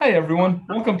Hi, everyone.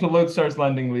 Welcome to Lodestar's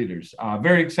Lending Leaders.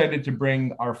 Very excited to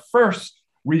bring our first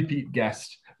repeat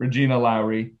guest, Regina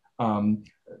Lowry.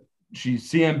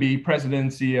 She's CMB, President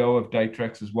and CEO of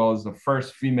Dytrex, as well as the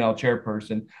first female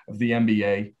chairperson of the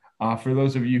MBA. For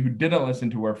those of you who didn't listen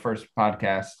to our first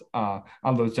podcast on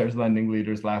Lodestar's Lending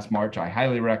Leaders last March, I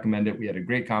highly recommend it. We had a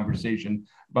great conversation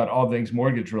about all things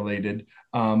mortgage related,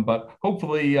 but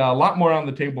hopefully a lot more on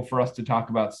the table for us to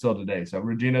talk about still today. So,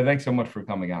 Regina, thanks so much for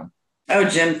coming on. Oh,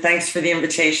 Jim, thanks for the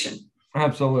invitation.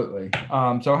 Absolutely.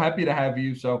 So happy to have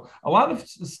you. So a lot of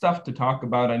stuff to talk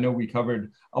about. I know we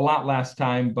covered a lot last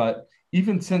time, but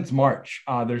even since March,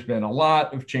 there's been a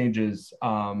lot of changes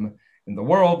in the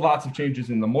world, lots of changes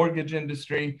in the mortgage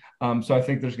industry. So I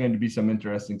think there's going to be some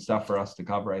interesting stuff for us to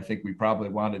cover. I think we probably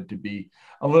wanted to be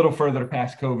a little further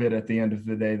past COVID at the end of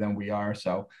the day than we are.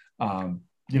 So,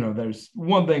 there's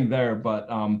one thing there, but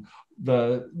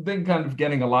the thing kind of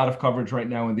getting a lot of coverage right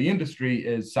now in the industry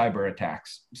is cyber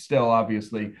attacks. Still,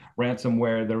 obviously,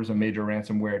 ransomware. There was a major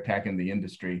ransomware attack in the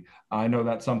industry. I know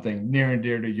that's something near and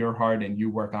dear to your heart and you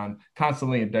work on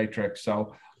constantly at Dytrex.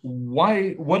 So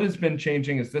what has been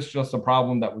changing? Is this just a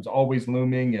problem that was always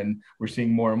looming and we're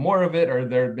seeing more and more of it, or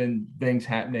there have been things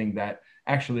happening that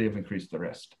actually have increased the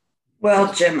risk?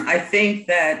 Well, Jim, I think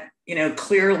that,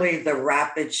 clearly the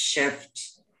rapid shift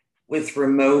with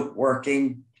remote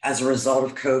working as a result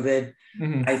of COVID,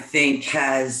 I think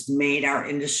has made our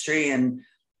industry and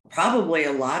probably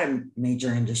a lot of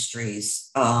major industries,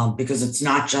 because it's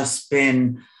not just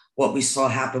been what we saw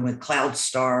happen with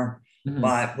CloudStar,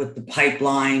 but with the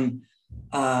pipeline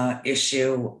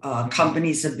issue,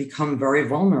 companies have become very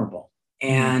vulnerable.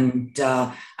 And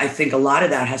I think a lot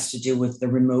of that has to do with the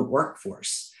remote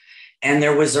workforce. And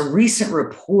there was a recent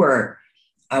report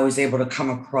I was able to come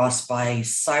across by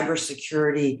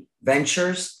Cybersecurity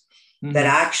Ventures that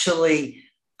actually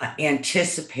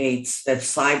anticipates that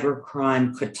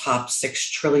cybercrime could top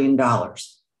 $6 trillion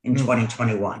in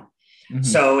 2021.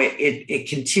 So it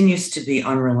continues to be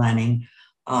unrelenting.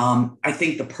 I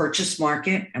think the purchase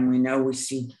market, and we know we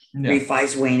see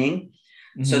refis waning.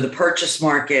 So the purchase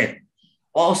market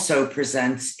also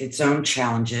presents its own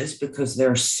challenges because there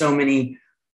are so many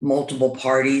multiple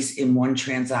parties in one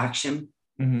transaction.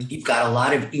 You've got a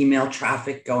lot of email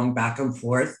traffic going back and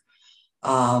forth.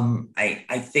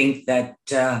 I think that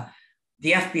the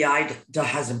FBI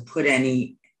hasn't put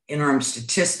any interim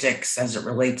statistics as it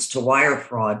relates to wire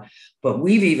fraud, but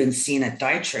we've even seen at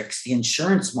Dytrex the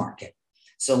insurance market.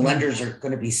 So lenders are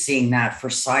going to be seeing that for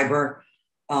cyber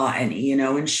and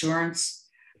E&O insurance.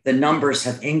 The numbers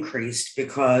have increased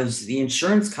because the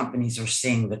insurance companies are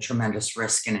seeing the tremendous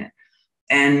risk in it.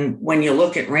 And when you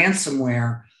look at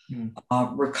ransomware,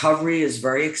 recovery is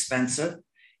very expensive.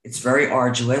 It's very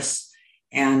arduous.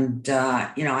 And,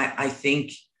 I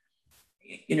think,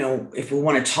 if we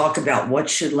want to talk about what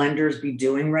should lenders be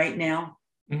doing right now,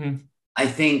 I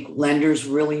think lenders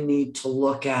really need to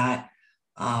look at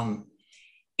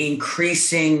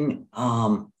increasing,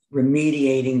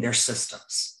 remediating their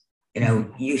systems.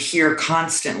 You hear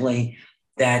constantly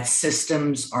that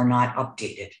systems are not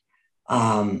updated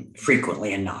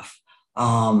frequently enough.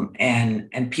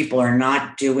 And people are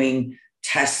not doing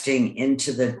testing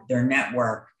into their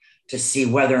network to see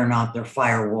whether or not their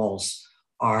firewalls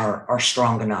are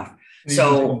strong enough.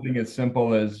 So something as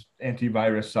simple as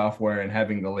antivirus software and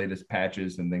having the latest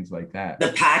patches and things like that.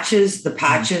 The patches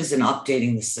and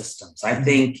updating the systems. I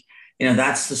think,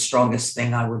 that's the strongest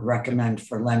thing I would recommend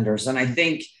for lenders. And I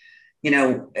think,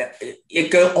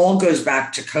 all goes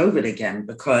back to COVID again,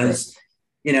 because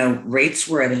rates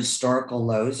were at historical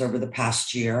lows over the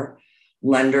past year.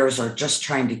 Lenders are just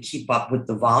trying to keep up with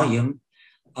the volume.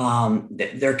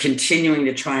 They're continuing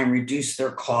to try and reduce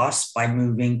their costs by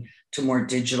moving to more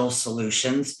digital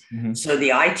solutions. So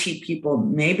the IT people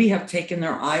maybe have taken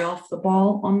their eye off the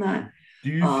ball on that.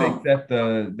 Do you think that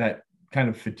that kind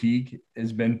of fatigue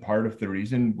has been part of the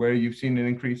reason where you've seen an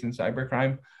increase in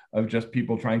cybercrime, of just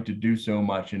people trying to do so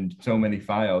much and so many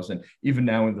files? And even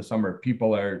now in the summer,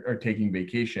 people are taking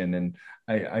vacation. And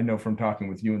I know from talking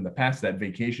with you in the past that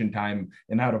vacation time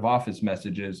and out of office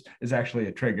messages is actually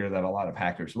a trigger that a lot of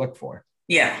hackers look for.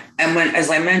 Yeah. And as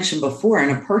I mentioned before, in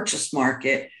a purchase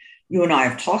market, you and I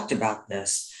have talked about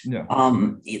this. Yeah.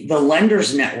 The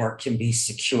lender's network can be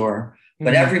secure,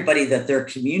 but everybody that they're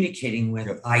communicating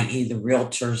with, i.e. the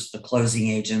realtors, the closing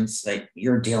agents that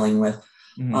you're dealing with,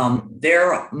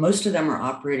 most of them are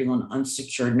operating on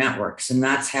unsecured networks, and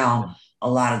that's how a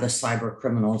lot of the cyber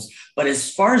criminals. But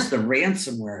as far as the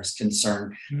ransomware is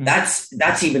concerned,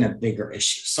 that's even a bigger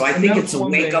issue. So I think it's a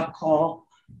wake-up call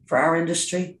for our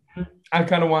industry. I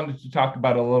kind of wanted to talk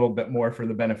about a little bit more for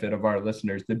the benefit of our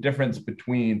listeners, the difference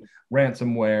between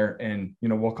ransomware and,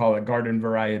 we'll call it garden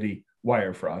variety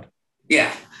wire fraud.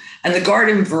 Yeah. And the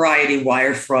garden variety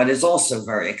wire fraud is also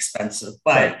very expensive,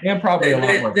 but right. And probably a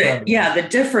lot more prevalent. Yeah, the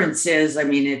difference is,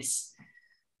 it's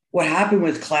what happened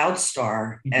with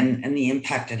CloudStar and the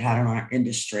impact it had on our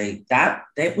industry. That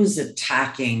was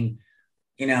attacking,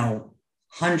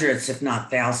 hundreds, if not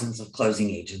thousands of closing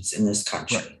agents in this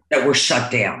country that were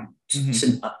shut down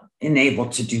to enable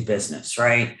to do business,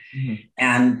 right?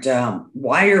 And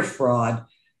wire fraud,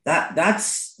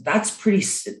 that's pretty.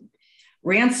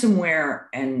 Ransomware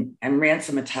and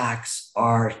ransom attacks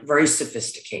are very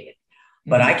sophisticated,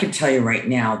 but I can tell you right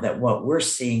now that what we're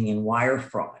seeing in wire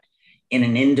fraud in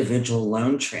an individual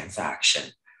loan transaction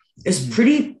is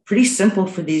pretty simple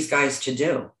for these guys to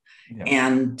do. Yeah.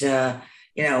 And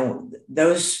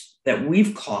those that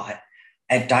we've caught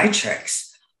at Dytrix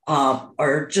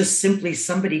are just simply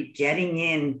somebody getting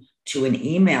in to an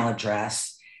email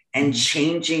address and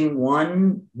changing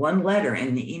one letter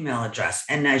in the email address.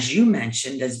 And as you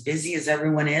mentioned, as busy as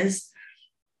everyone is,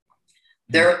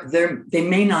 they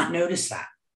may not notice that.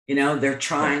 They're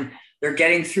trying, they're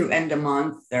getting through end of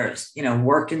month. They're,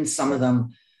 working, some of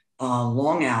them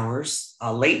long hours,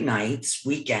 late nights,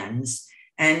 weekends.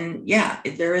 And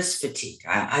there is fatigue.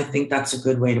 I think that's a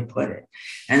good way to put it.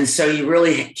 And so you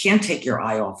really can't take your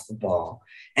eye off the ball.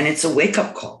 And it's a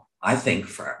wake-up call, I think,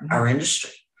 for our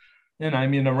industry. And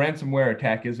a ransomware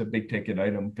attack is a big ticket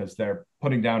item because they're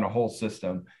putting down a whole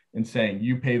system and saying,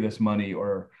 you pay this money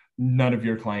or none of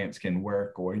your clients can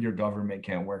work or your government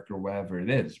can't work or whatever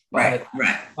it is. Right.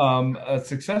 A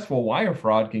successful wire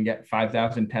fraud can get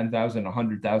 $5,000,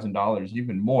 $10,000, $100,000,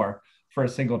 even more for a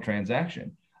single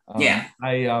transaction.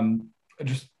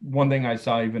 Just one thing I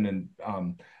saw even in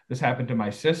this happened to my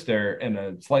sister in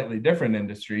a slightly different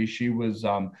industry. She was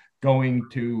going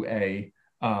to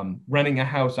renting a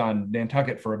house on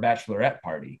Nantucket for a bachelorette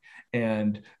party.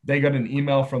 And they got an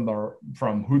email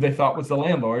from who they thought was the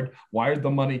landlord, wired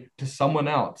the money to someone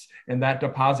else. And that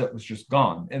deposit was just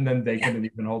gone. And then they couldn't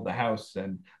even hold the house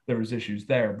and there was issues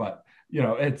there. But,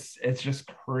 it's just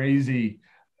crazy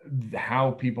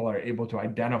how people are able to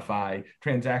identify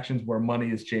transactions where money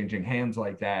is changing hands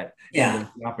like that. Yeah. And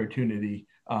the opportunity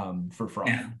for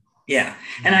fraud. Yeah.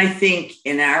 And I think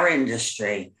in our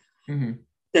industry,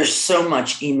 there's so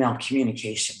much email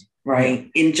communication,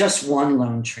 right? In just one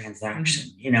loan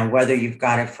transaction, whether you've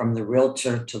got it from the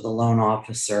realtor to the loan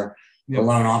officer, the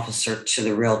loan officer to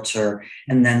the realtor,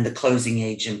 and then the closing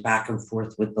agent back and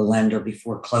forth with the lender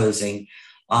before closing.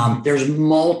 There's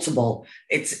multiple,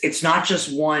 it's not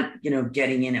just one,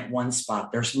 getting in at one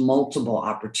spot. There's multiple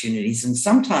opportunities. And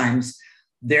sometimes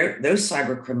those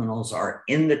cyber criminals are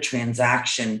in the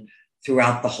transaction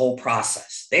throughout the whole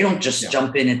process. They don't just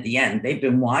jump in at the end. They've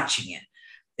been watching it.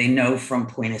 They know from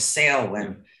point of sale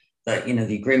when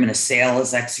the agreement of sale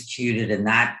is executed and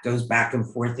that goes back and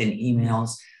forth in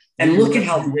emails. And look at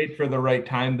how you wait for the right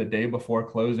time, the day before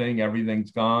closing, everything's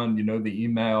gone, the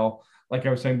email. Like I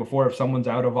was saying before, if someone's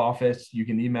out of office, you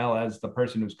can email as the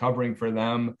person who's covering for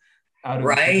them out of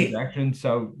the transaction.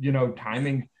 So,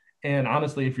 timing. And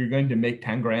honestly, if you're going to make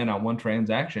 10 grand on one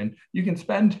transaction, you can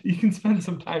spend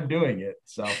some time doing it.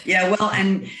 So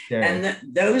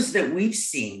those that we've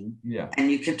seen,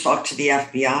 and you can talk to the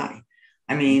FBI.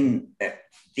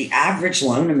 The average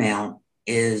loan amount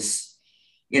is,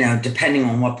 depending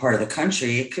on what part of the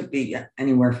country, it could be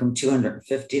anywhere from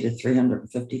 $250,000 to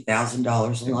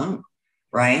 $350,000 a loan,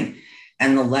 right?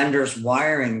 And the lender's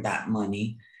wiring that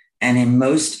money, and in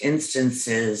most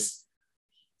instances,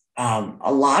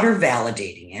 a lot are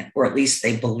validating it, or at least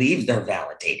they believe they're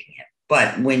validating it.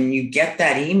 But when you get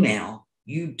that email,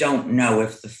 you don't know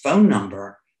if the phone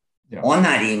number on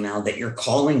that email that you're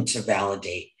calling to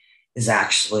validate is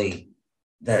actually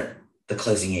the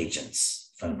closing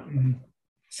agent's phone number.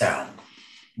 So,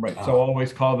 so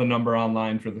always call the number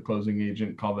online for the closing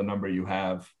agent. Call the number you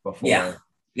have before.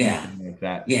 Like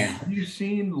that. Have you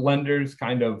seen lenders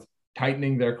kind of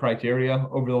tightening their criteria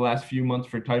over the last few months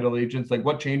for title agents? Like,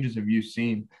 what changes have you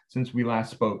seen since we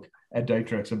last spoke at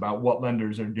Dytrix about what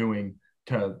lenders are doing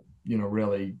to,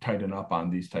 really tighten up on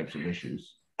these types of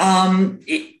issues?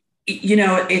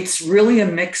 It's really a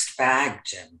mixed bag,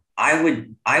 Jim. I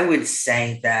would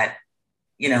say that,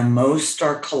 most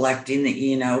are collecting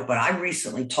the E&O, but I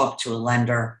recently talked to a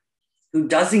lender who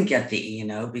doesn't get the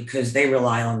E&O because they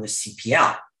rely on the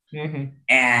CPL.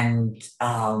 And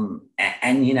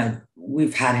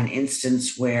we've had an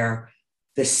instance where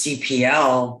the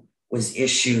CPL was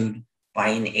issued by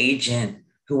an agent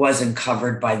who wasn't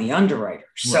covered by the underwriter.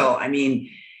 So,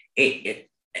 the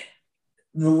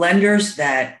lenders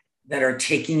that that are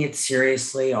taking it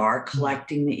seriously are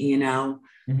collecting the E&O.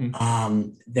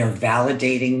 They're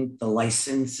validating the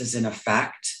license is in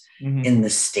effect in the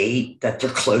state that they're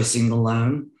closing the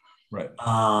loan. Right.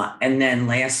 And then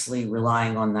lastly,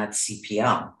 relying on that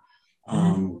CPL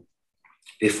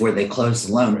before they close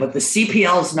the loan. Right. But the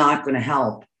CPL is not going to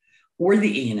help, or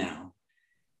the E&O,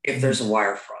 if there's a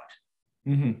wire fraud.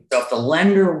 So if the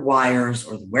lender wires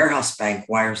or the warehouse bank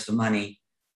wires the money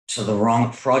to the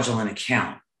wrong fraudulent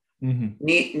account,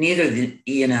 neither the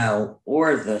E&O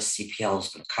or the CPL is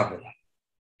going to cover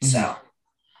that. So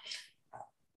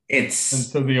it's... And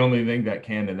so the only thing that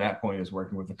can at that point is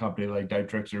working with a company like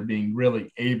Dytrix, or being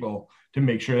really able to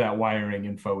make sure that wiring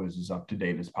info is as up to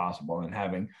date as possible and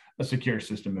having a secure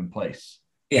system in place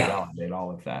to validate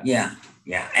all of that. Yeah.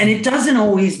 And it doesn't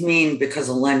always mean because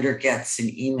a lender gets an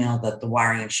email that the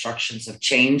wiring instructions have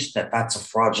changed, that's a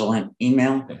fraudulent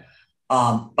email.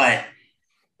 But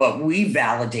we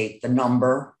validate the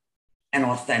number and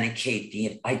authenticate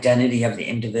the identity of the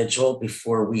individual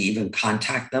before we even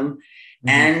contact them.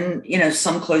 And,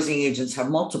 some closing agents have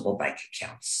multiple bank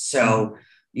accounts. So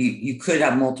you could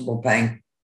have multiple bank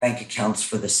accounts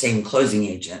for the same closing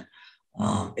agent.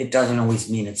 It doesn't always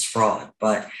mean it's fraud.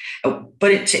 But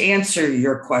to answer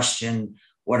your question,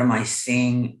 what am I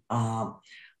seeing?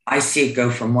 I see it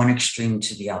go from one extreme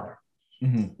to the other,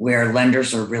 where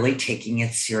lenders are really taking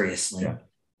it seriously. Yeah.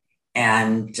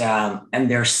 And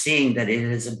they're seeing that it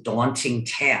is a daunting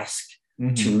task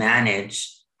to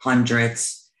manage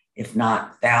hundreds, if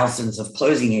not thousands, of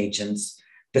closing agents,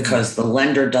 because the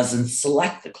lender doesn't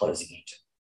select the closing agent.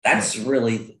 That's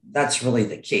really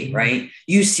the key, right?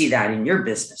 You see that in your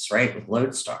business, right, with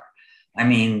Lodestar. I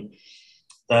mean,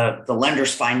 the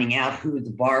lender's finding out who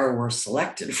the borrower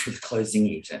selected for the closing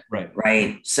agent,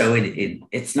 right? So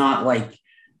it's not like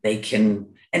they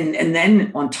can. And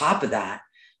then on top of that,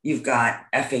 you've got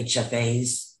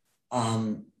FHFA's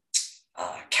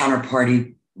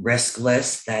counterparty risk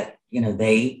list that,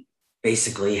 they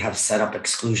basically have set up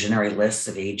exclusionary lists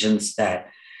of agents that,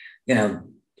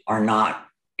 are not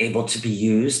able to be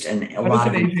used. And how does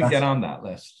an agent get on that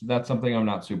list? That's something I'm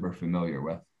not super familiar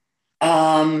with.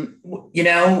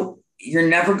 You're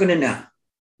never going to know.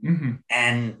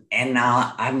 And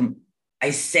I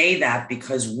say that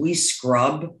because we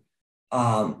scrub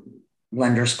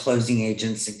lenders, closing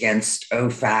agents against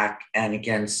OFAC and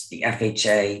against the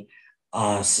FHA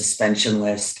suspension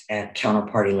list and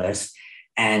counterparty list,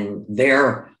 and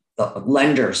they're the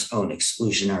lender's own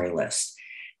exclusionary list.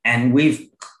 And we've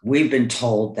been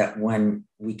told that when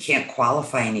we can't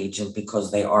qualify an agent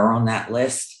because they are on that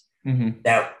list,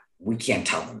 that we can't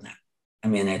tell them that. I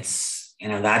mean, it's,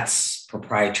 that's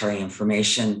proprietary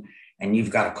information, and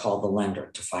you've got to call the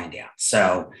lender to find out.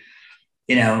 So,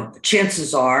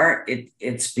 chances are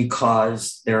it's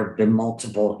because there have been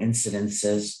multiple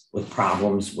incidences with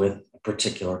problems with a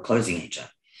particular closing agent.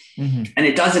 And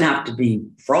it doesn't have to be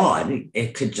fraud.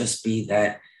 It could just be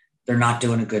that they're not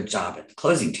doing a good job at the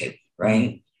closing table,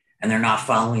 right? And they're not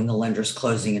following the lender's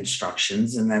closing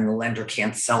instructions, and then the lender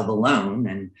can't sell the loan.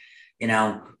 And,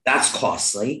 that's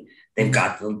costly. They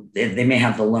may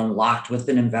have the loan locked with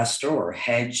an investor or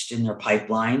hedged in their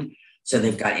pipeline. So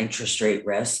they've got interest rate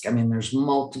risk. I mean, there's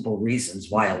multiple reasons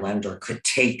why a lender could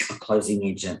take a closing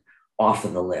agent off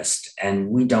of the list, and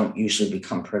we don't usually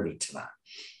become privy to that.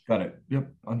 Got it. Yep.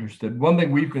 Understood. One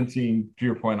thing we've been seeing, to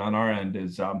your point, on our end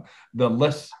is the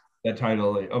lists that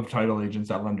title agents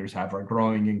that lenders have are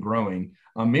growing and growing,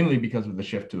 mainly because of the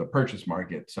shift to the purchase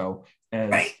market. So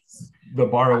as the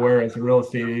borrower, as a real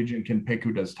estate agent, can pick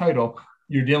who does title,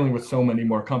 you're dealing with so many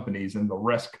more companies, and the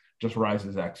risk just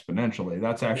rises exponentially.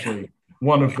 That's actually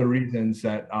one of the reasons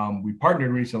that we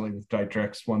partnered recently with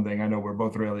Dytrix. One thing I know we're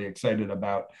both really excited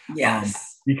about,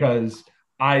 because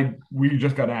we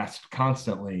just got asked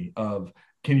constantly of,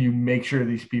 can you make sure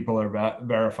these people are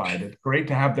verified? It's great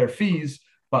to have their fees,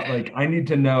 but I need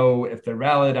to know if they're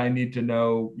valid. I need to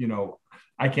know,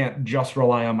 I can't just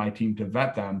rely on my team to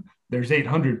vet them. There's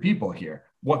 800 people here.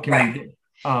 What can we do?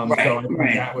 So I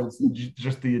think that was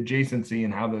just the adjacency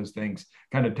and how those things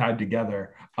kind of tied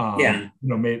together,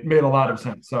 made a lot of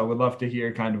sense. So I would love to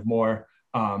hear kind of more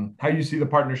how you see the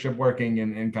partnership working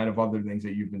and kind of other things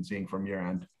that you've been seeing from your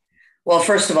end. Well,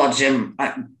 first of all, Jim,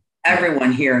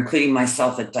 everyone here, including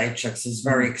myself at Dytrix, is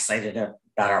very excited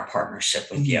about our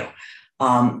partnership with you.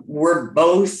 We're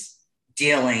both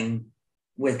dealing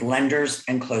with lenders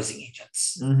and closing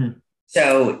agents.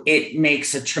 So it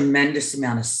makes a tremendous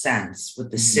amount of sense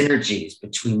with the synergies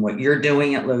between what you're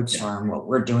doing at Lodestar and what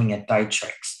we're doing at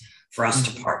Dytrix for us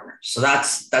to partner. So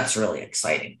that's really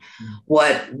exciting.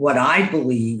 What I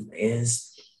believe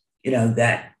is,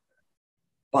 that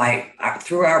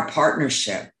through our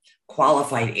partnership,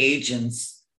 qualified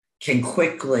agents can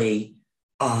quickly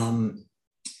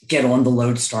get on the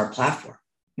Lodestar platform,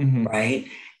 right?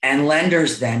 And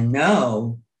lenders then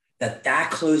know that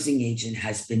that closing agent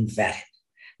has been vetted.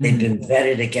 They've been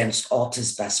vetted against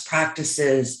Alta's best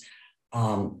practices.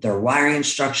 Their wiring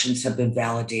instructions have been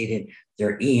validated.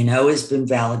 Their E&O has been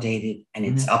validated, and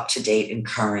it's up to date and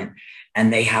current,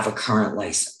 and they have a current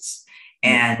license.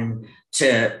 And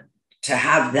to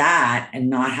have that and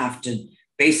not have to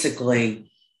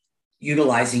basically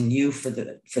utilizing you for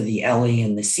the LE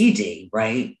and the CD,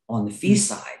 right, on the fee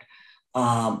side.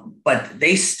 But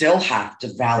they still have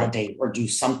to validate or do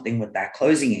something with that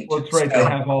closing agent. Well, it's right. They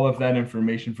have all of that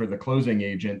information for the closing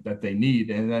agent that they need.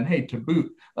 And then, hey, to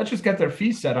boot, let's just get their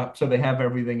fees set up so they have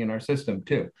everything in our system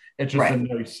too. It's just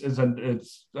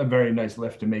it's a very nice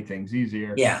lift to make things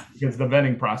easier. Yeah. Because the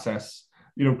vetting process,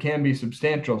 can be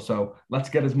substantial. So let's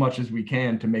get as much as we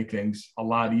can to make things a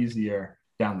lot easier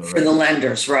down the road. For the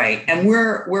lenders, right. And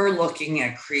we're looking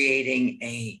at creating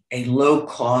a low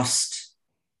cost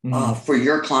for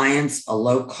your clients, a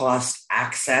low cost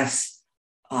access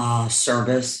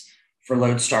service for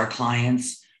Lodestar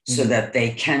clients so that they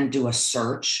can do a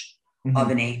search of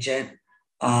an agent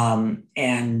and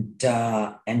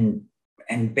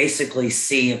basically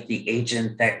see if the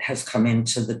agent that has come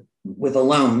with a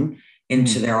loan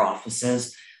into their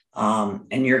offices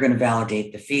and you're going to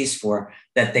validate the fees for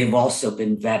that they've also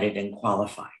been vetted and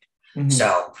qualified.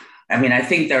 So I mean, I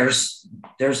think there's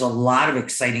a lot of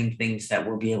exciting things that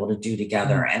we'll be able to do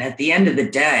together. And at the end of the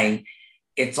day,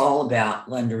 it's all about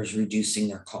lenders reducing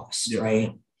their costs,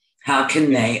 right? How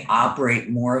can they operate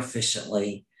more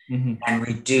efficiently and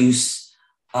reduce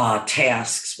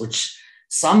tasks, which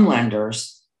some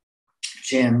lenders,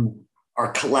 Jim,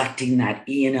 are collecting that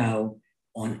E&O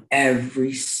on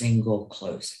every single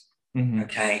closing,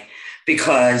 okay?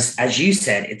 Because as you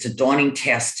said, it's a daunting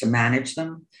task to manage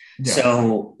them. Yeah.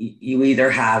 So you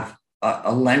either have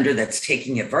a lender that's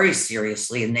taking it very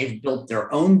seriously and they've built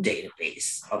their own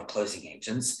database of closing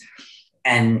agents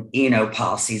and,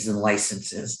 policies and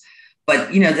licenses.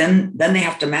 But, then they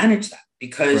have to manage that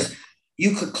because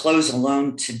you could close a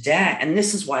loan today. And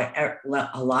this is why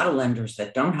a lot of lenders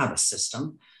that don't have a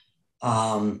system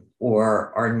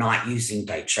or are not using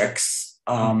Dytrix,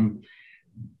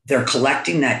 they're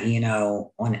collecting that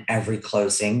E&O on every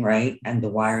closing, right? And the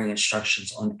wiring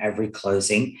instructions on every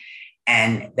closing.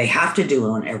 And they have to do it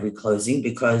on every closing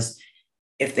because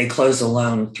if they close a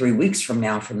loan 3 weeks from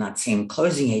now from that same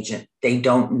closing agent, they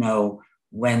don't know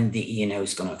when the E&O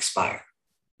is going to expire.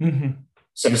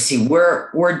 So see,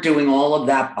 we're doing all of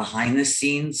that behind the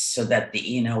scenes so that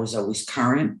the E&O is always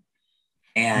current.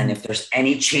 And if there's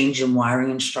any change in wiring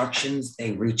instructions,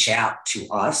 they reach out to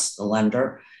us, the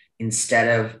lender,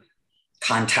 instead of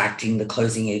contacting the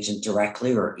closing agent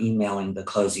directly or emailing the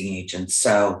closing agent.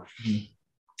 So,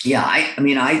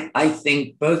 I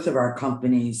think both of our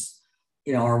companies,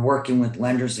 are working with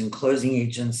lenders and closing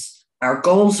agents. Our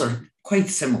goals are quite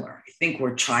similar. I think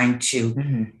we're trying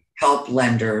to help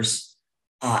lenders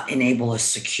enable a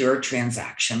secure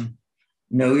transaction,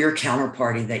 know your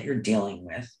counterparty that you're dealing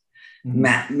with,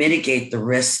 mitigate the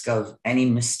risk of any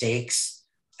mistakes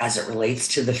as it relates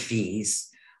to the fees.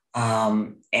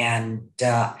 And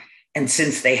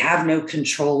since they have no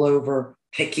control over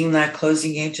picking that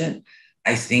closing agent,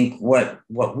 I think what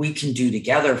we can do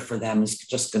together for them is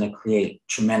just going to create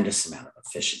tremendous amount of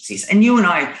efficiencies. And you and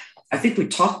I think we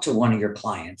talked to one of your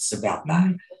clients about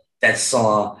that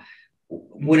saw,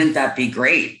 wouldn't that be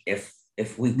great if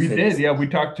we could? We did. Yeah. We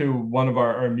talked to one of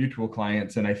our mutual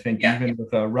clients. And I think even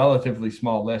with a relatively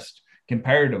small list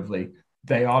comparatively,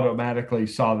 they automatically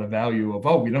saw the value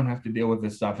of, we don't have to deal with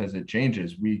this stuff as it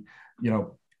changes. We,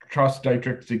 trust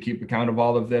Dytrix to keep account of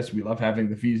all of this. We love having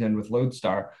the fees in with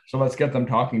Lodestar. So let's get them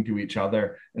talking to each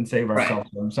other and save ourselves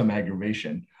some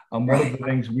aggravation. One of the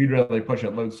things we really push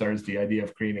at Lodestar is the idea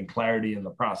of creating clarity in the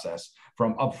process,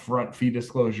 from upfront fee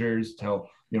disclosures to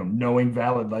knowing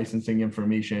valid licensing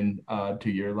information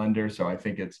to your lender. So I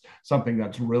think it's something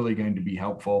that's really going to be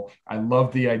helpful. I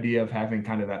love the idea of having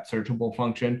kind of that searchable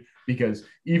function, because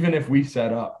even if we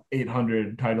set up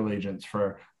 800 title agents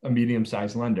for a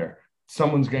medium-sized lender,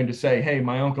 someone's going to say, hey,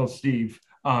 my Uncle Steve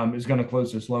is going to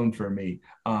close this loan for me.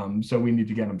 So we need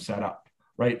to get him set up.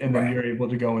 Right. And then you're able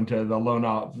to go into the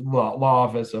law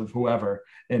office of whoever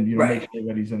and make sure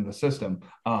that he's in the system,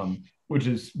 which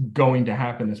is going to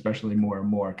happen, especially more and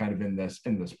more kind of in this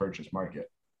purchase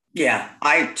market. Yeah,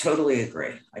 I totally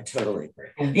agree. There's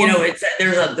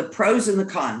the pros and the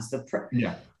cons.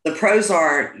 The pros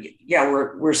are,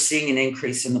 we're seeing an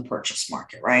increase in the purchase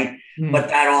market, right? But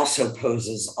that also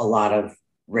poses a lot of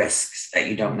risks that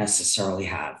you don't necessarily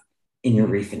have in your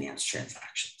refinance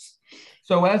transactions.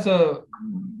 So as a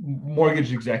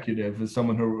mortgage executive, as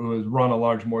someone who has run a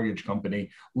large mortgage company,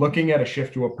 looking at a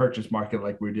shift to a purchase market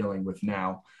like we're dealing with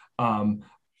now,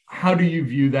 how do you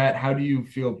view that? How do you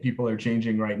feel people are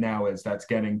changing right now as that's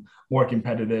getting more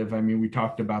competitive? I mean, we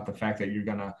talked about the fact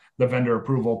that the vendor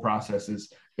approval process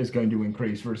is going to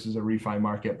increase versus a refi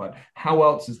market, but how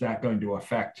else is that going to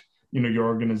affect, your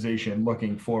organization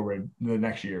looking forward the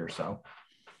next year or so?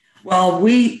 Well,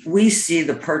 we see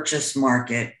the purchase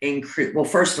market increase. Well,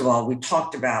 first of all, we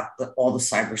talked about all the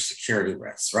cybersecurity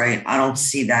risks, right? I don't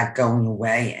see that going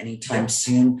away anytime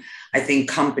soon. I think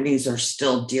companies are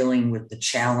still dealing with the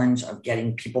challenge of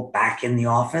getting people back in the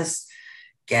office,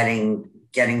 getting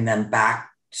them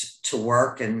back to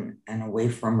work and away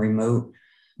from remote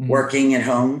working at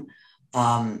home.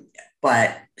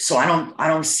 But so I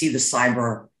don't see the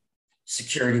cyber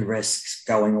security risks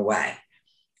going away.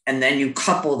 And then you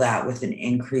couple that with an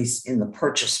increase in the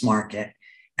purchase market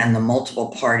and the multiple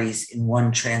parties in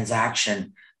one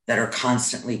transaction that are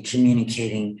constantly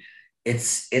communicating.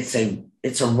 It's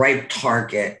a ripe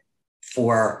target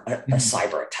for a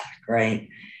cyber attack, right?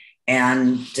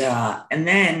 And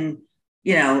then,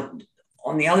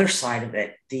 on the other side of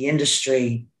it, the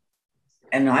industry,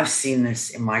 and I've seen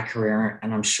this in my career,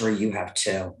 and I'm sure you have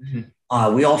too.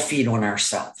 We all feed on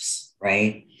ourselves,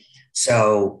 right?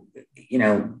 So,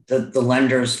 the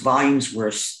lenders' volumes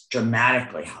were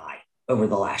dramatically high over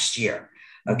the last year.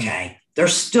 Okay.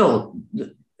 There's still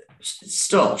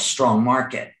a strong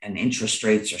market and interest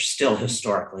rates are still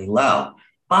historically low,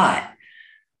 but,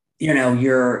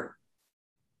 you're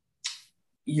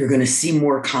going to see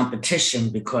more competition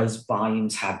because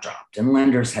volumes have dropped and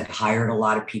lenders had hired a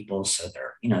lot of people. So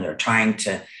they're trying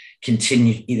to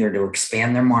continue either to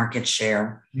expand their market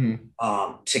share,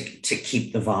 to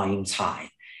keep the volumes high.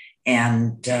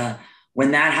 And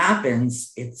when that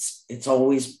happens, it's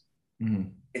always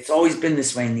been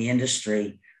this way in the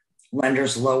industry.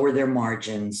 Lenders lower their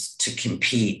margins to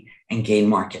compete and gain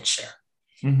market share.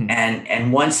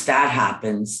 And once that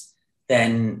happens,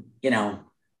 then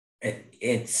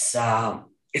it's a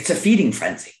feeding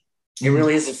frenzy. It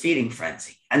really is a feeding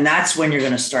frenzy, and that's when you're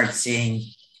going to start seeing,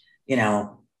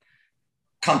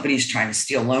 companies trying to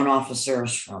steal loan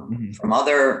officers from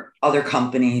other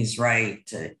companies,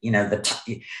 right?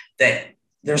 That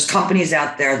there's companies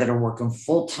out there that are working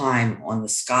full time on the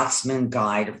Scotsman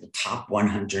guide of the top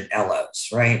 100 LOs,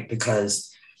 right?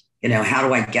 Because how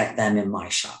do I get them in my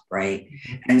shop, right?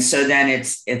 And so then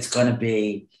it's going to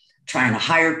be trying to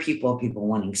hire people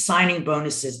wanting signing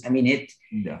bonuses. I mean,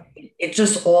 it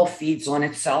just all feeds on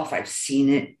itself. I've seen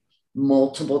it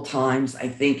multiple times. I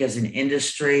think as an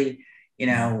industry,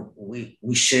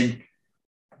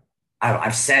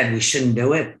 I've said we shouldn't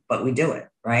do it, but we do it,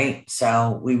 right?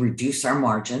 So we reduce our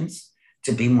margins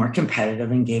to be more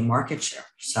competitive and gain market share.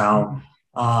 So,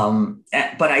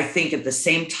 but I think at the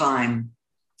same time,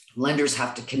 lenders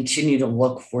have to continue to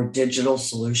look for digital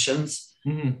solutions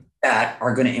that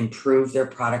are going to improve their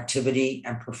productivity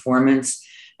and performance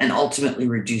and ultimately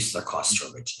reduce their cost to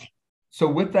originate. So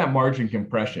with that margin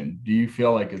compression, do you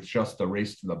feel like it's just the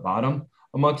race to the bottom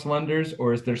amongst lenders,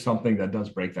 or is there something that does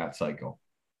break that cycle?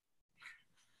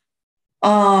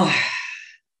 Well,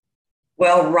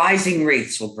 rising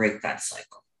rates will break that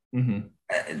cycle.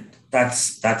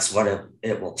 That's what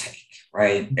it will take,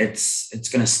 right? It's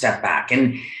going to step back,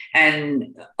 and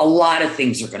a lot of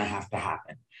things are going to have to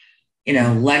happen.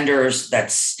 Lenders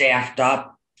that staffed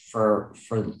up for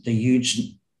the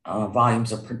huge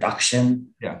volumes of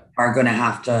production are going to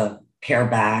have to pare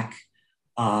back.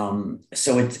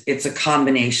 So it's a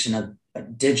combination of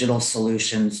digital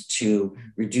solutions to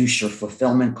reduce your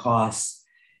fulfillment costs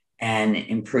and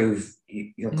improve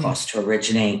your cost to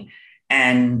originate.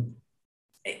 And,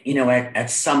 at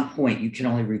some point you can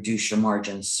only reduce your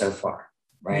margins so far,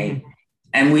 right?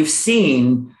 And we've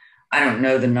seen, I don't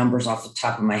know the numbers off the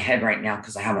top of my head right now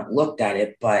because I haven't looked at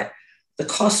it, but the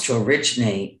cost to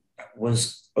originate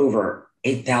was over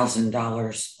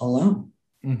 $8,000 alone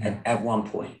at one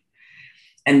point.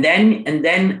 And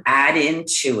then add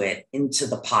into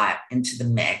the pot, into the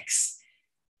mix,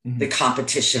 the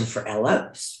competition for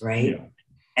LOs, right? Yeah.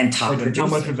 And top producers. How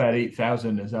much of that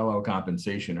 8,000 is LO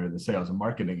compensation or the sales and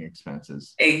marketing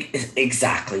expenses?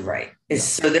 Exactly right. Yeah.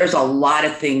 So there's a lot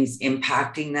of things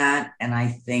impacting that, and I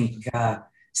think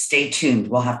stay tuned.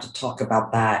 We'll have to talk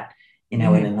about that, in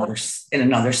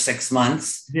another 6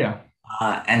 months. Yeah,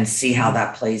 and see how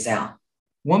that plays out.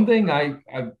 One thing I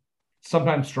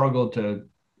sometimes struggle to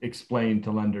explain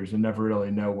to lenders and never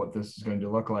really know what this is going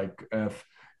to look like. If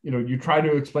you try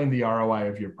to explain the ROI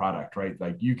of your product, right?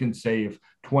 Like you can save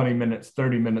 20 minutes,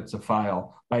 30 minutes a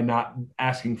file by not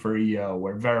asking for EO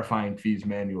or verifying fees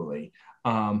manually.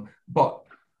 But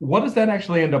what does that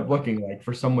actually end up looking like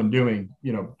for someone doing,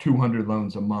 200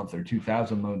 loans a month or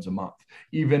 2,000 loans a month?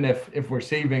 Even if we're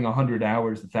saving 100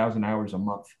 hours, 1,000 hours a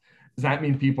month, does that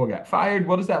mean people get fired?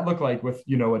 What does that look like with,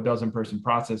 a dozen-person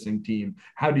processing team?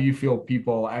 How do you feel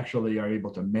people actually are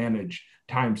able to manage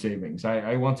time savings?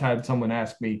 I once had someone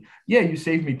ask me, yeah, you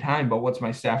saved me time, but what's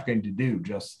my staff going to do?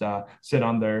 Just sit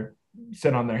on their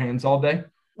hands all day?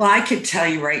 Well, I could tell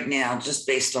you right now, just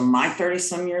based on my 30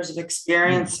 some years of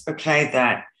experience, okay,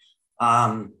 that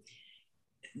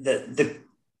the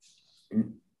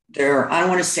there, I don't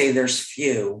want to say there's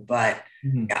few, but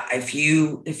if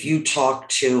you talk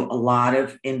to a lot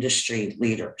of industry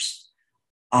leaders,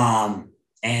 and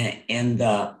in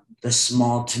the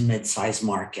small to mid-sized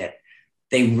market,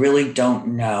 they really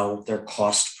don't know their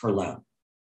cost per loan.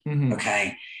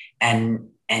 Okay. And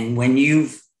when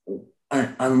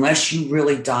unless you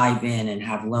really dive in and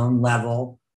have loan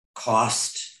level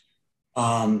cost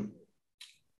in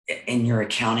your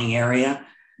accounting area,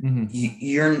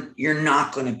 you're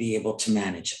not going to be able to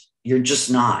manage it. You're just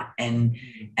not. And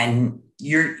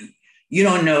you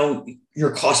don't know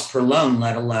your cost per loan,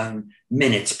 let alone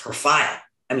minutes per file.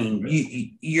 I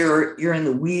mean, you're in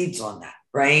the weeds on that,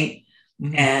 right?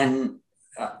 And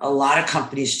a lot of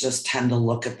companies just tend to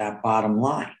look at that bottom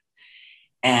line.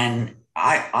 And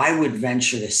I would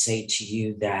venture to say to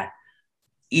you that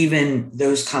even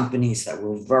those companies that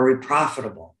were very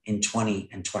profitable in 20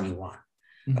 and 21,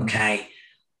 okay,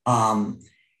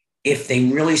 if they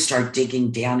really start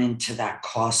digging down into that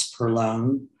cost per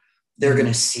loan, they're going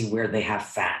to see where they have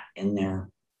fat in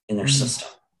their system.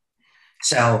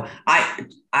 So I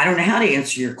don't know how to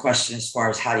answer your question as far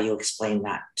as how do you explain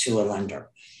that to a lender.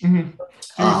 So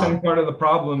you're saying part of the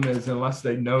problem is unless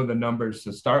they know the numbers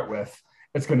to start with,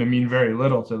 it's going to mean very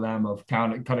little to them of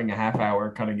cutting a half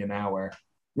hour, cutting an hour.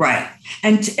 Right.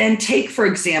 And take, for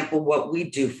example, what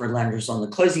we do for lenders on the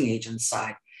closing agent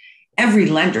side. Every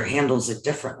lender handles it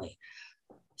differently.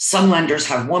 Some lenders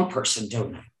have one person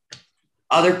doing it.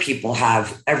 Other people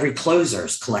have every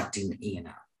closer's collecting the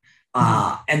E&O.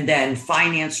 And then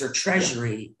finance or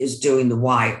treasury is doing the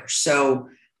wire. So,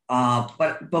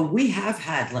 but we have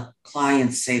had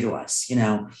clients say to us,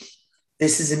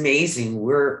 this is amazing.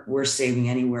 We're saving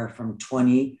anywhere from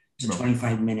 20 to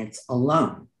 25 minutes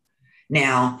alone.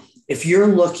 Now, if you're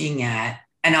looking at,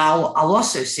 and I'll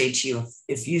also say to you,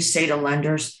 if you say to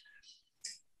lenders,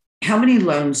 how many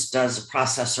loans does a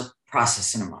processor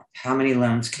process in a month? How many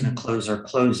loans can a closer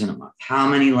close in a month? How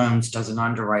many loans does an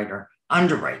underwriter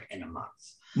underwrite in a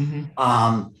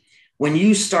month? When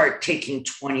you start taking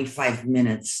 25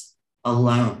 minutes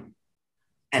alone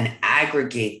and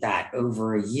aggregate that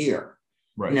over a year,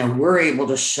 we're able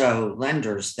to show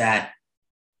lenders that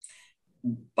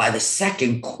by the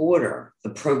second quarter, the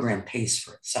program pays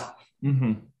for itself.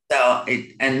 So,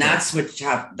 that's what you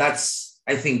have.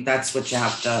 I think that's what you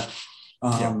have to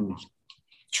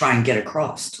try and get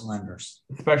across to lenders.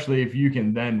 Especially if you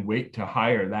can then wait to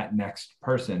hire that next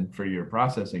person for your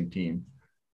processing team,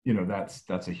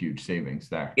 that's a huge savings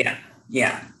there.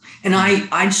 Yeah. And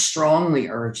I strongly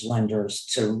urge lenders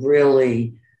to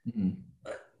really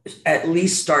at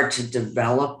least start to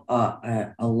develop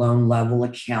a loan level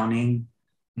accounting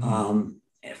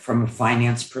from a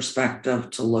finance perspective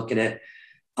to look at it.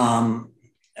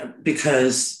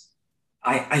 Because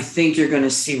I think you're going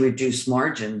to see reduced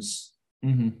margins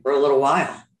for a little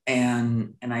while.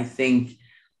 And I think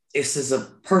this is a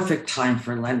perfect time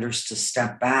for lenders to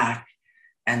step back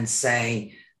and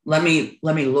say, let me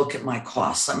look at my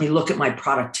costs. Let me look at my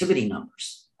productivity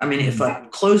numbers. I mean, if a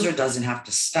closer doesn't have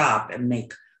to stop and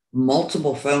make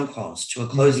multiple phone calls to a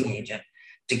closing agent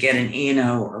to get an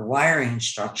E&O or wiring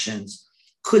instructions,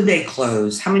 could they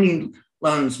close? How many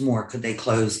loans more could they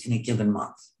close in a given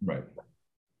month? Right.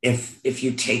 If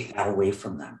you take that away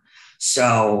from them.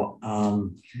 So,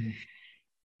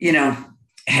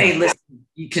 hey, listen,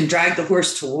 you can drag the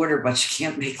horse to water, but you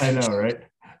can't make I know, right?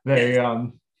 They,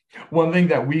 one thing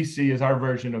that we see is our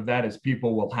version of that is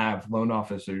people will have loan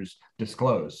officers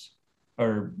disclose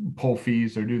or pull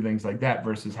fees or do things like that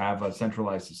versus have a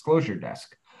centralized disclosure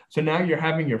desk. So now you're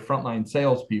having your frontline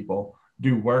salespeople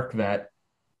do work that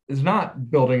is not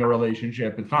building a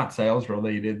relationship. It's not sales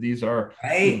related. These are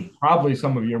probably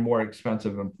some of your more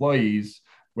expensive employees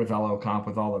with LO comp,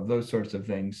 with all of those sorts of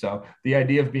things. So the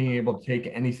idea of being able to take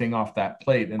anything off that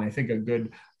plate, and I think a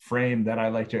good frame that I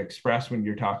like to express when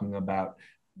you're talking about,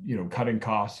 cutting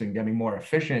costs and getting more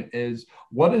efficient is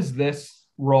what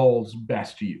roles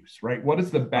best use, right? What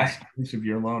is the best use of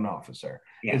your loan officer?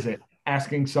 Yeah. Is it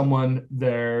asking someone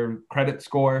their credit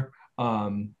score?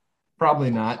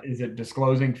 Probably not. Is it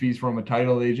disclosing fees from a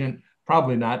title agent?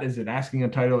 Probably not. Is it asking a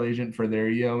title agent for their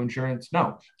EO insurance?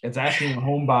 No, it's asking a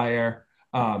home buyer,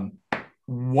 why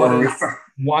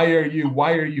are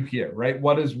you here, right?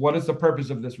 What is the purpose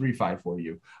of this refi for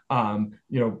you?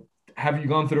 Have you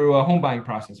gone through a home buying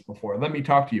process before? Let me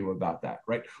talk to you about that,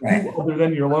 right? Who other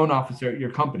than your loan officer at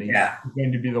your company is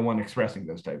going to be the one expressing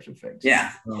those types of things?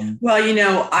 Yeah.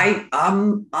 Well,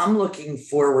 I'm looking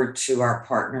forward to our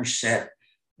partnership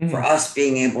for us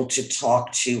being able to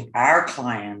talk to our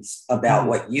clients about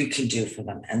what you can do for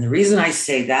them. And the reason I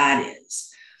say that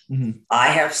is I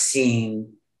have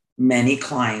seen many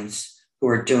clients who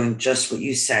are doing just what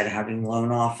you said, having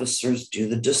loan officers do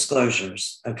the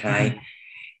disclosures. Okay.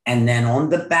 And then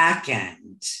on the back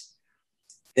end,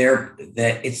 there's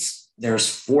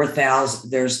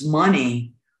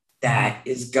money that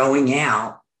is going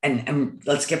out. And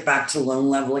let's get back to loan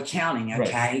level accounting.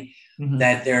 Okay. Right.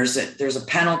 That there's a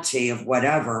penalty of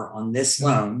whatever on this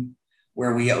loan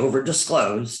where we over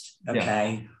disclosed.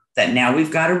 Okay. That now we've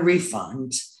got a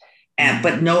refund.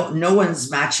 But no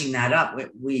one's matching that up.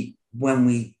 When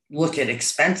we look at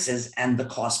expenses and the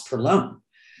cost per loan.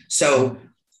 So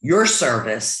your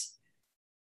service,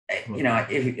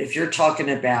 if you're talking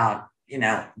about,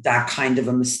 that kind of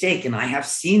a mistake, and I have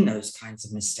seen those kinds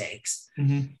of mistakes,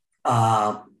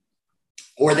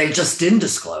 or they just didn't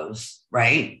disclose,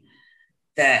 right?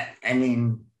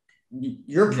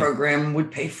 Your program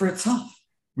would pay for itself.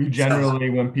 We generally,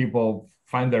 when people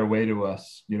find their way to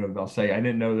us, they'll say, I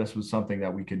didn't know this was something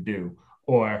that we could do.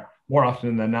 Or more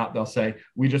often than not, they'll say,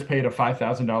 we just paid a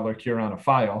 $5,000 cure on a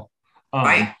file,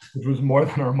 which was more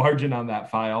than our margin on that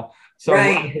file. So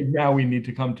I think now we need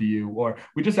to come to you. Or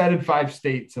we just added 5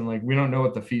 states and we don't know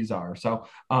what the fees are. So,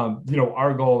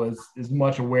 our goal is as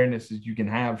much awareness as you can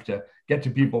have to get to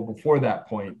people before that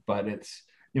point. But it's,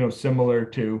 similar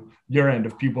to your end,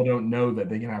 if people don't know that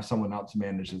they can have someone else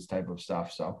manage this type of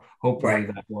stuff. So hopefully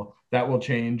that will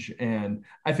change. And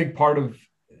I think part of,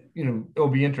 it'll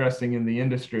be interesting in the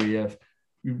industry if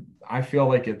I feel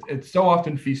like it's so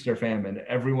often feast or famine.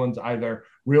 Everyone's either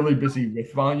really busy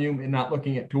with volume and not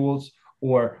looking at tools,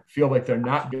 or feel like they're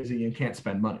not busy and can't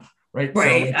spend money. Right.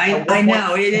 Right. So I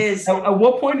know it is. At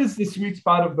what point is the sweet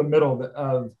spot of the middle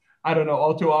of, I don't know,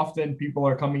 all too often people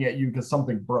are coming at you because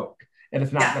something broke. And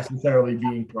it's not necessarily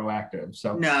being proactive.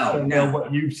 So I don't know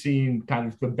what you've seen kind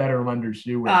of the better lenders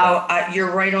do with that.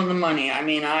 You're right on the money.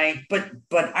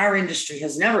 But our industry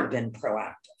has never been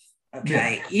proactive.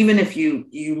 Okay. Yeah. Even if you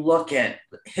look at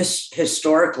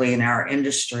historically in our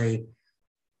industry,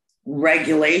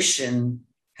 regulation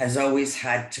has always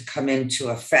had to come into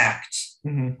effect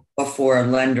before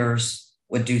lenders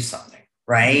would do something.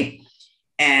 Right.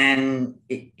 And,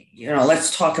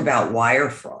 let's talk about wire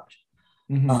fraud.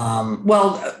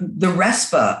 The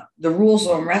RESPA, the rules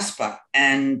on RESPA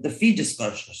and the fee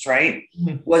disclosures, right,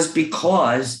 was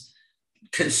because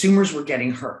consumers were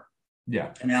getting hurt.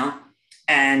 Yeah.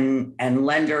 And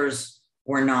lenders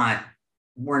were not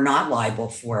liable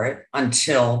for it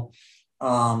until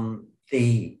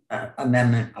the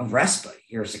amendment of RESPA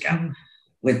years ago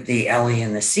with the LE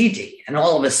and the CD. And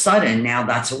all of a sudden now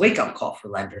that's a wake-up call for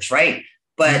lenders, right?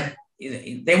 But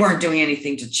they weren't doing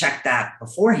anything to check that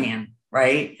beforehand.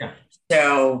 Right. Yeah.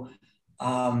 So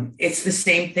it's the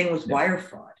same thing with wire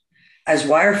fraud. As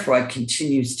wire fraud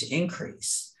continues to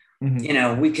increase,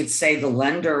 we could say the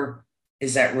lender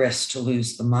is at risk to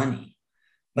lose the money,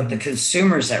 but the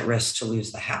consumer's at risk to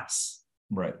lose the house.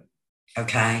 Right.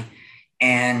 Okay.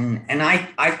 And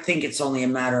I think it's only a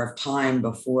matter of time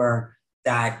before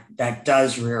that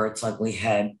does rear its ugly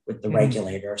head with the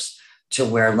regulators, to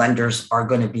where lenders are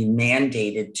going to be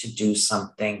mandated to do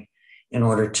something in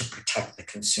order to protect the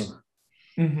consumer.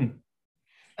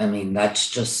 That's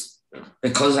just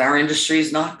because our industry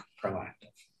is not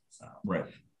proactive. So. Right.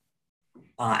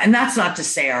 And that's not to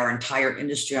say our entire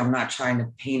industry. I'm not trying to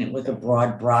paint it with a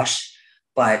broad brush,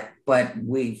 but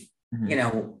we've,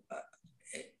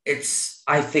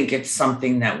 I think it's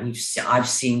something that I've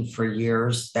seen for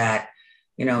years that,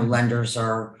 lenders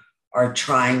are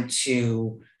trying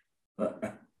to,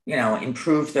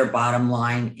 improve their bottom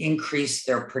line, increase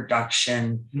their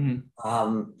production.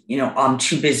 I'm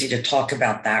too busy to talk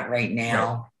about that right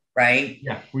now. Right.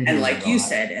 Yeah. And like you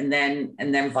said, and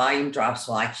then volume drops.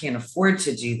 Well, I can't afford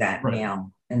to do that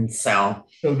now. And so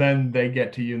then they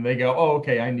get to you and they go, oh,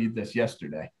 okay, I need this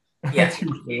yesterday. Yeah.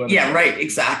 Yeah. Right.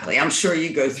 Exactly. I'm sure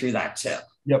you go through that too.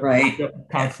 Yep. Right. Yep,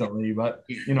 constantly. But,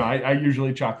 I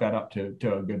usually chalk that up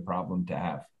to a good problem to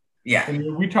have. Yeah.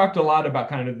 And we talked a lot about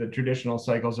kind of the traditional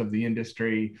cycles of the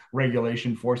industry,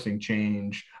 regulation forcing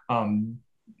change,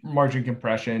 margin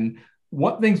compression.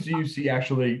 What things do you see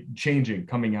actually changing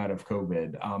coming out of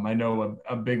COVID? I know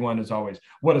a big one is always,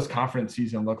 what does conference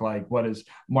season look like? What is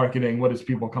marketing? What does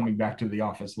people coming back to the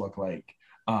office look like?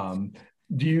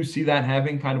 Do you see that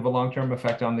having kind of a long-term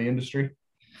effect on the industry?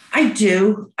 I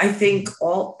do. I think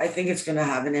it's going to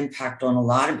have an impact on a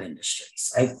lot of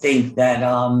industries. I think that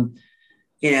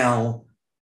you know,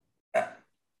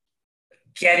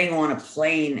 getting on a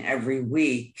plane every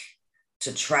week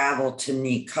to travel to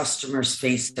meet customers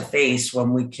face to face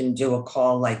when we can do a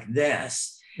call like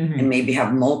this and maybe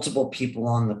have multiple people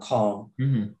on the call.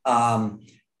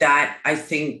 That I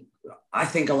think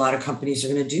a lot of companies are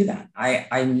going to do that.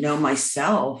 I know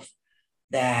myself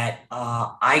that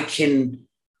I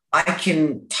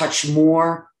can touch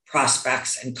more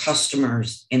prospects and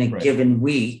customers in a given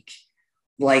week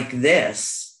like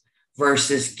this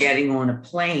versus getting on a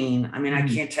plane. I mean, I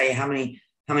can't tell you how many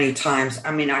times.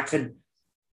 I mean, I could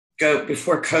go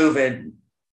before COVID.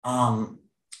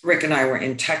 Rick and I were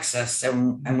in Texas,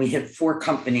 and we hit 4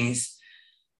 companies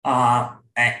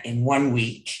in 1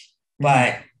 week.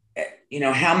 But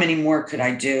how many more could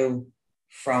I do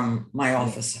from my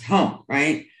office at home,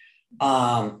 right?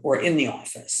 Or in the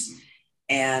office.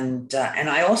 And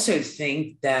I also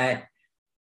think that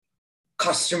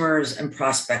customers and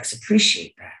prospects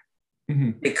appreciate that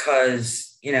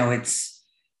because,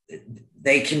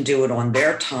 they can do it on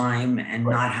their time and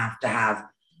not have to have,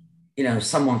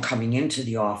 someone coming into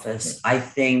the office. I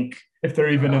think if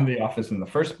they're even in the office in the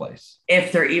first place.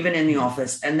 If they're even in the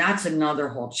office. And that's another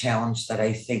whole challenge that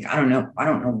I think, I don't know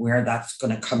where that's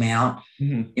going to come out,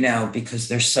 because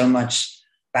there's so much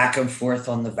back and forth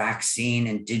on the vaccine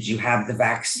and did you have the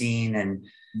vaccine? And,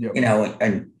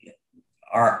 and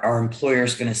our employer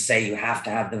is going to say you have to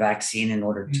have the vaccine in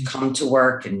order to come to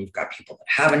work. And you've got people that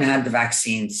haven't had the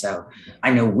vaccine. So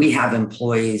I know we have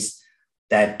employees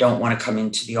that don't want to come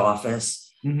into the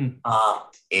office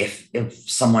if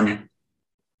someone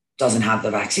doesn't have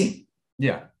the vaccine.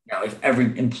 Yeah. If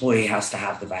every employee has to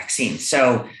have the vaccine.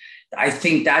 So I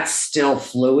think that's still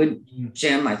fluid,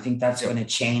 Jim. I think that's going to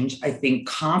change. I think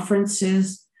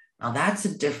conferences, now that's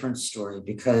a different story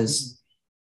because,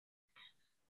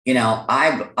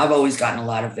 I've always gotten a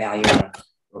lot of value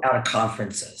out of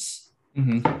conferences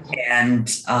and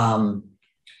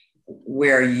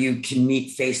where you can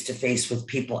meet face to face with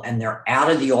people and they're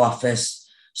out of the office.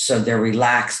 So they're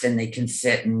relaxed and they can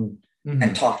sit and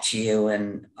talk to you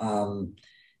and,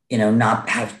 not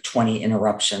have 20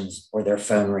 interruptions or their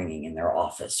phone ringing in their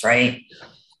office. Right.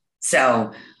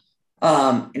 So,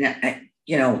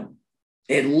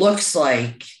 it looks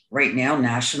like right now,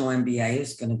 National MBA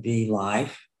is going to be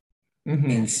live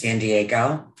in San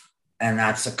Diego. And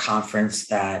that's a conference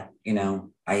that,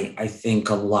 I think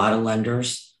a lot of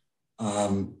lenders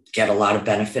get a lot of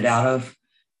benefit out of.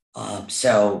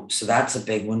 So that's a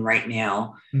big one right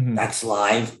now. That's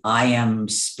live. I am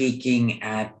speaking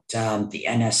at the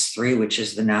NS3, which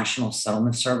is the National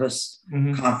Settlement Service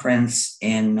conference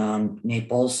in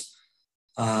Naples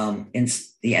in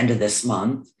the end of this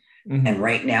month. And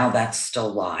right now that's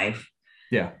still live.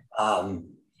 Yeah.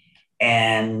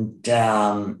 And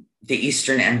the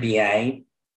Eastern MBA,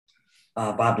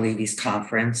 Bob Levy's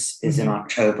conference is in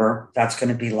October. That's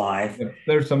going to be live.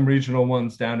 There's some regional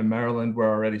ones down in Maryland we're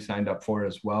already signed up for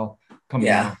as well, coming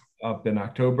up in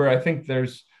October. I think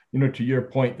there's, to your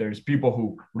point, there's people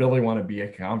who really want to be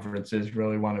at conferences,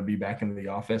 really want to be back in the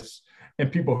office,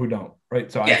 and people who don't,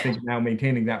 right? So I think now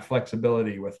maintaining that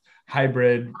flexibility with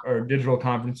hybrid or digital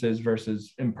conferences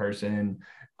versus in-person,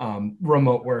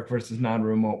 remote work versus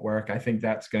non-remote work, I think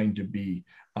that's going to be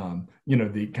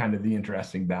the kind of the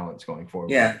interesting balance going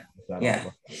forward. Yeah.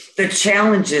 The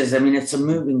challenge is, it's a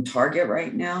moving target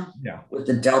right now with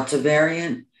the Delta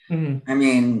variant. I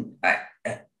mean,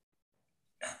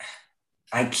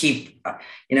 I keep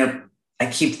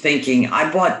thinking,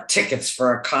 I bought tickets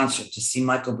for a concert to see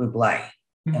Michael Bublé.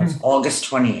 It was August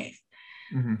 28th.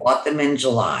 Bought them in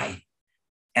July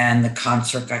and the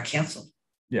concert got canceled.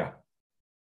 Yeah.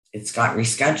 It's got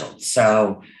rescheduled.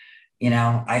 So,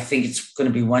 I think it's going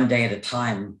to be one day at a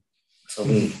time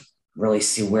until we really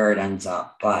see where it ends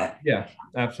up. But yeah,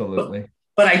 absolutely.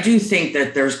 But I do think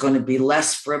that there's going to be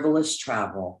less frivolous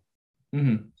travel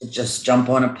to just jump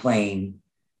on a plane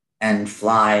and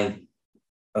fly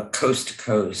coast to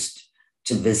coast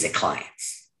to visit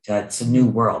clients. That's a new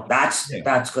world. That's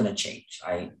going to change.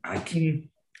 I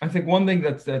think one thing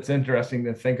that's interesting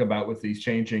to think about with these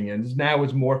changing is now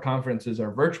as more conferences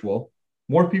are virtual,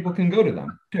 more people can go to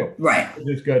them too. Right. Which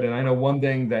is good. And I know one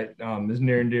thing that is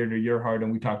near and dear to your heart,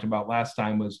 and we talked about last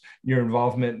time, was your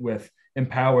involvement with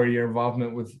Empower, your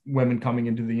involvement with women coming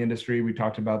into the industry. We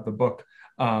talked about the book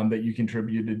that you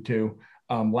contributed to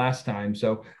last time.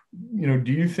 So,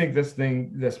 do you think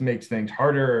this makes things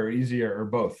harder or easier or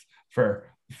both for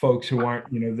folks who aren't,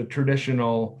 the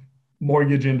traditional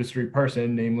mortgage industry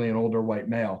person, namely an older white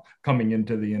male coming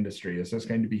into the industry? Is this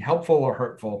going to be helpful or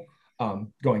hurtful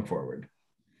going forward?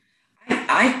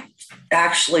 I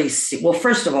actually see, well,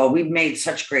 first of all, we've made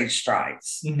such great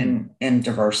strides in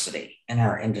diversity in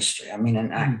our industry. I mean,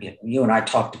 and you and I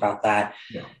talked about that.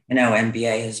 Yeah.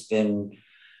 MBA has been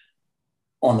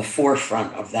on the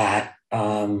forefront of that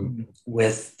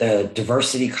with the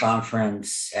diversity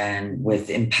conference and with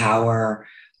Empower.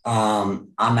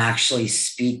 I'm actually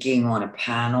speaking on a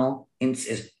panel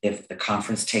if the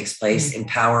conference takes place.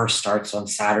 Empower starts on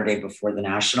Saturday before the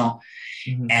national.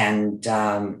 And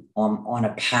on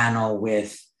a panel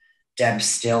with Deb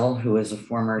Still, who is a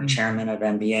former chairman of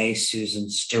MBA, Susan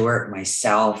Stewart,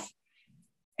 myself,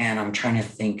 and I'm trying to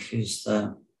think who's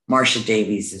Marsha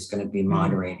Davies is going to be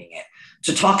moderating it,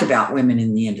 to talk about women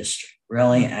in the industry,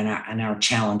 really, and our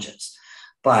challenges.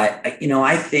 But,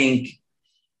 I think,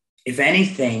 if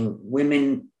anything,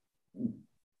 women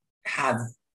have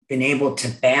been able to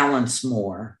balance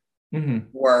more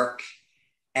work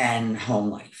and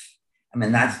home life. I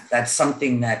mean, that's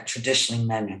something that traditionally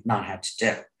men have not had to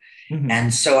do.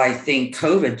 And so I think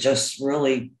COVID just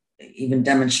really even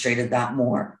demonstrated that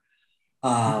more,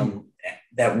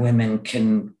 that women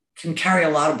can carry a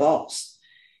lot of balls.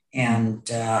 And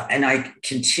I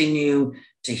continue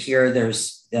to hear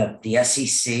there's the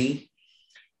SEC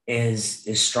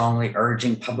is strongly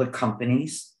urging public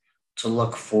companies to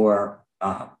look for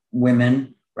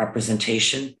women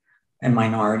representation and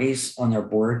minorities on their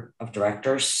board of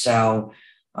directors. So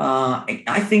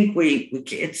I think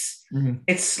it's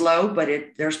slow, but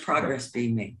there's progress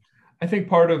being made. I think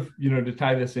part of, to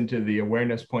tie this into the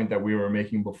awareness point that we were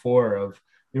making before of,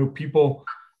 people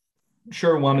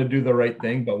sure want to do the right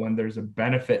thing, but when there's a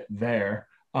benefit there,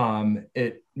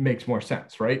 it makes more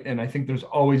sense, right? And I think there's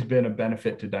always been a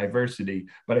benefit to diversity,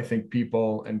 but I think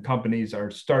people and companies are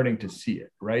starting to see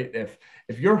it, right? If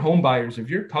your home buyers, if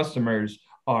your customers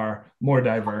are more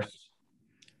diverse,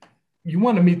 you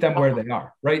want to meet them where they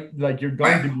are, right? Like, you're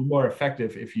going to be more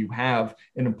effective if you have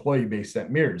an employee base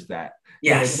that mirrors that.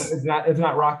 Yes. It's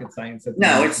not rocket science.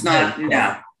 No, it's not.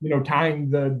 No. Tying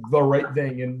the right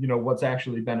thing and, what's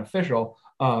actually beneficial.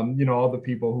 All the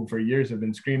people who for years have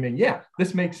been screaming, yeah,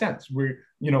 this makes sense.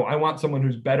 I want someone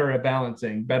who's better at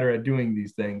balancing, better at doing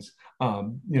these things.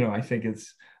 I think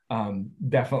it's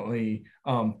definitely,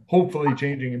 hopefully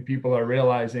changing, and people are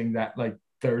realizing that, like,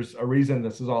 there's a reason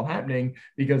this is all happening,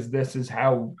 because this is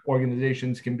how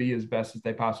organizations can be as best as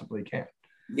they possibly can.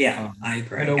 Yeah, I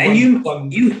agree. And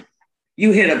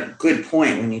you hit a good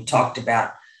point when you talked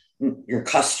about your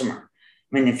customer.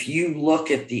 I mean, if you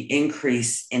look at the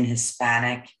increase in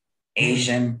Hispanic,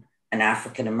 Asian, and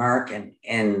African American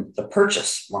in the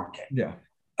purchase market,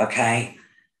 okay,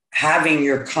 having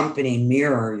your company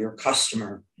mirror your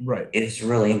customer is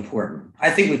really important. I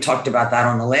think we talked about that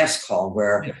on the last call,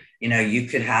 where you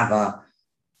could have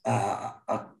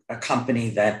a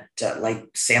company that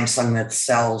like Samsung that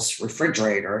sells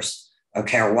refrigerators,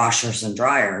 or washers and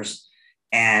dryers,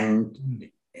 and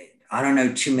I don't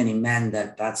know too many men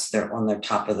that's on their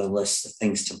top of the list of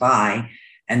things to buy,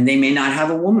 and they may not have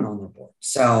a woman on their board.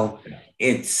 So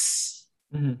it's,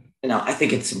 I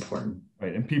think it's important.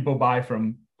 Right. And people buy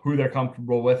from who they're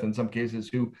comfortable with, in some cases,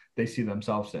 who they see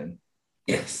themselves in.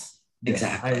 Yes,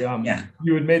 exactly.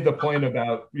 You had made the point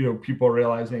about, people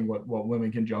realizing what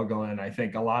women can juggle. And I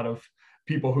think a lot of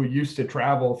people who used to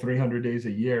travel 300 days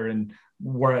a year and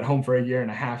were at home for a year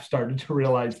and a half started to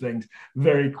realize things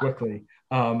very quickly.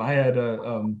 I had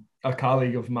a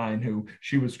colleague of mine who,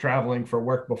 she was traveling for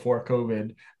work before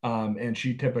COVID, and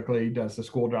she typically does the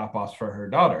school drop-offs for her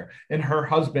daughter, and her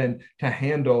husband, to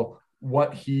handle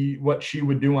what she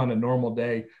would do on a normal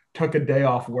day, took a day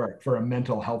off work for a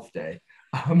mental health day.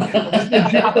 Mental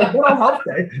health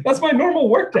day? That's my normal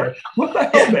work day. What the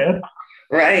hell, man?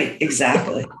 Right.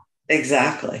 Exactly.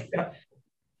 Yeah.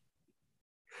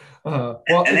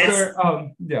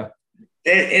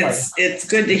 It's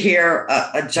good to hear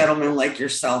a gentleman like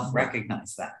yourself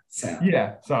recognize that. So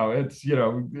it's,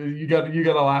 you got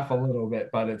to laugh a little bit,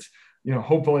 but it's,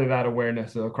 hopefully that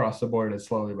awareness across the board is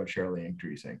slowly but surely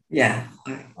increasing. Yeah,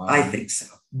 I think so.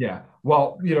 Yeah.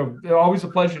 Well, always a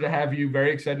pleasure to have you.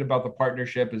 Very excited about the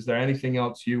partnership. Is there anything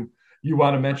else you you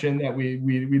want to mention that we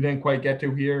didn't quite get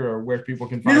to here, or where people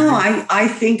can find No, you? I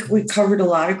think we covered a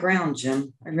lot of ground,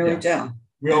 Jim. I really do.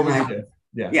 We always do.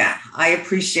 Yeah, I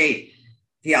appreciate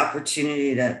the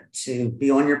opportunity to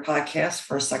be on your podcast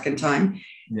for a second time.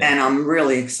 Yeah. And I'm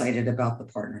really excited about the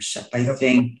partnership. I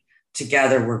think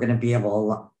together we're going to be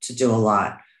able to do a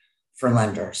lot for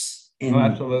lenders.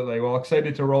 Absolutely. Well,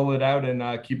 excited to roll it out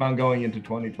and keep on going into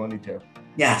 2022.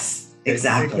 Yes,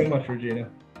 exactly. Thanks so much, Regina.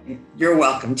 You're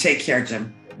welcome. Take care,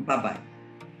 Jim. Bye-bye.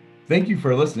 Thank you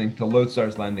for listening to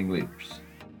Lodestore's Lending Leaders.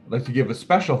 I'd like to give a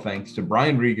special thanks to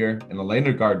Brian Rieger and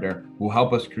Elena Gardner, who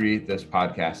help us create this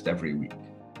podcast every week.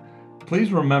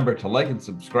 Please remember to like and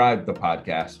subscribe the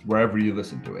podcast wherever you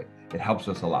listen to it. It helps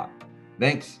us a lot.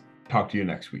 Thanks. Talk to you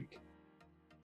next week.